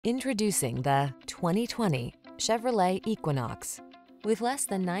Introducing the 2020 Chevrolet Equinox. With less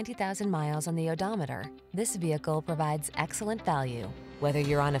than 90,000 miles on the odometer, this vehicle provides excellent value. Whether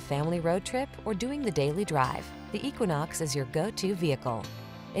you're on a family road trip or doing the daily drive, the Equinox is your go-to vehicle.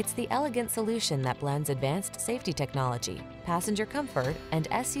 It's the elegant solution that blends advanced safety technology, passenger comfort, and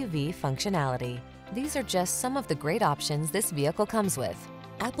SUV functionality. These are just some of the great options this vehicle comes with: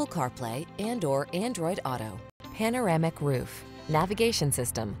 Apple CarPlay and/or Android Auto, panoramic roof, navigation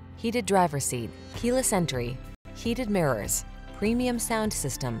system, heated driver's seat, keyless entry, heated mirrors, premium sound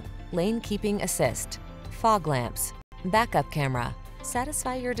system, lane keeping assist, fog lamps, backup camera.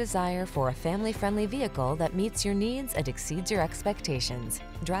 Satisfy your desire for a family-friendly vehicle that meets your needs and exceeds your expectations.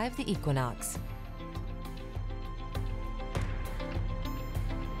 Drive the Equinox.